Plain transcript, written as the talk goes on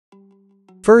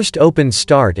First open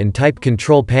Start and type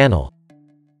Control Panel.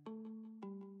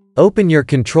 Open your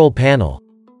Control Panel.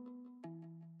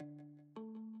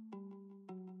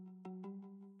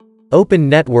 Open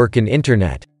Network and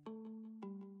Internet.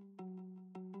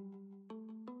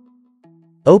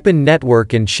 Open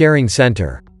Network and Sharing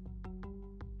Center.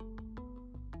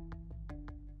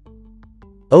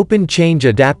 Open Change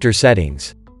Adapter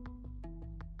Settings.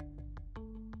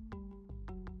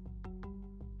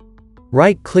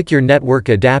 Right-click your network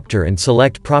adapter and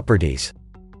select Properties.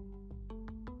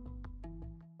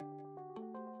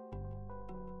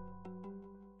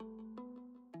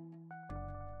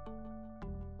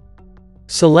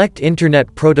 Select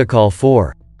Internet Protocol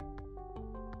 4.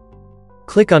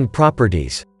 Click on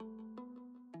Properties.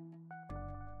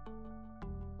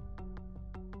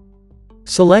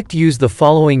 Select Use the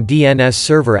following DNS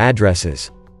server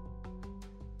addresses.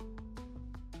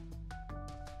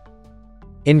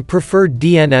 In preferred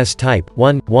DNS type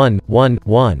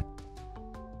 1111.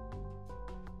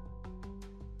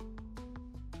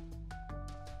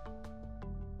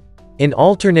 In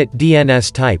alternate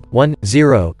DNS type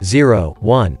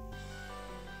 1001.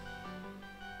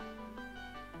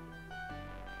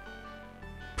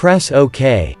 Press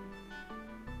OK.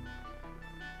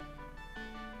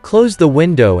 Close the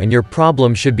window and your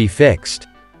problem should be fixed.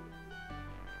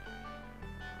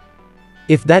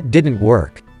 If that didn't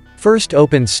work, first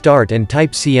open Start and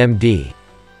type cmd.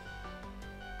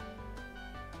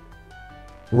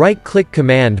 Right-click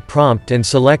Command Prompt and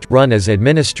select Run as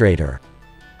Administrator.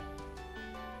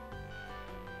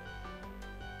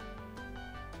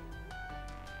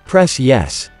 Press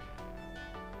Yes.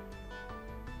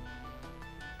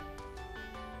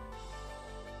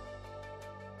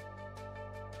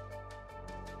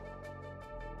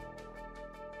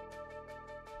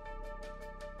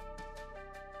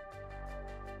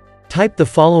 Type the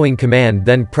following command,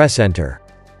 then press Enter.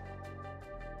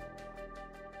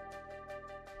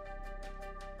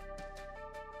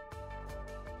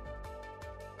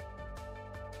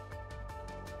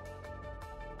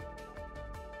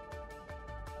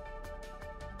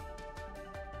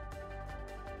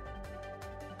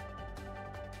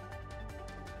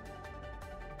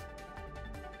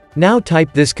 Now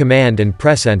type this command and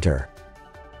press Enter.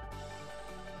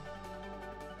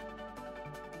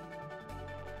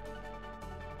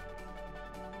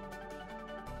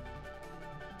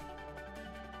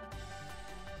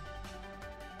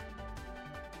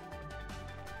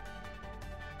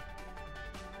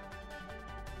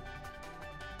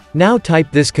 Now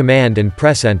type this command and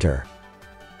press Enter.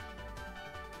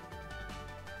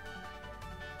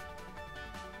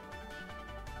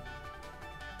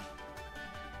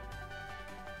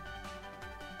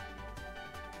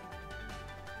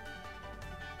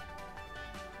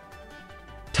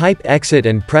 Type Exit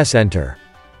and press Enter.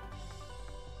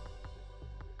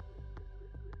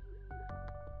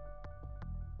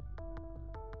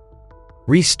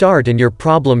 Restart and your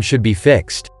problem should be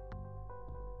fixed.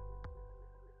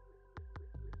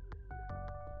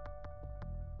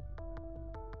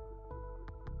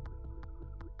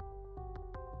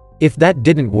 If that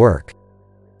didn't work,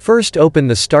 first open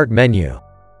the Start menu.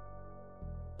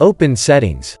 Open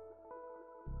Settings.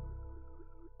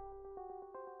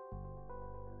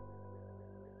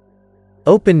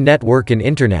 Open Network and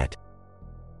Internet.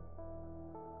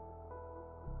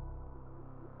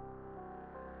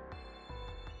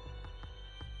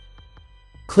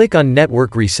 Click on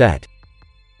Network Reset.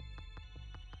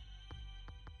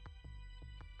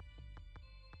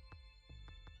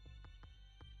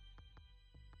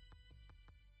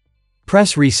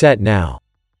 Press Reset now.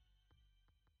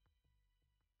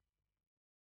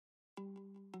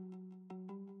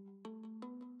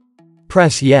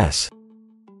 Press Yes.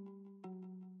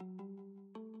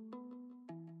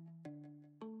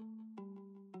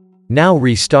 Now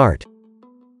restart.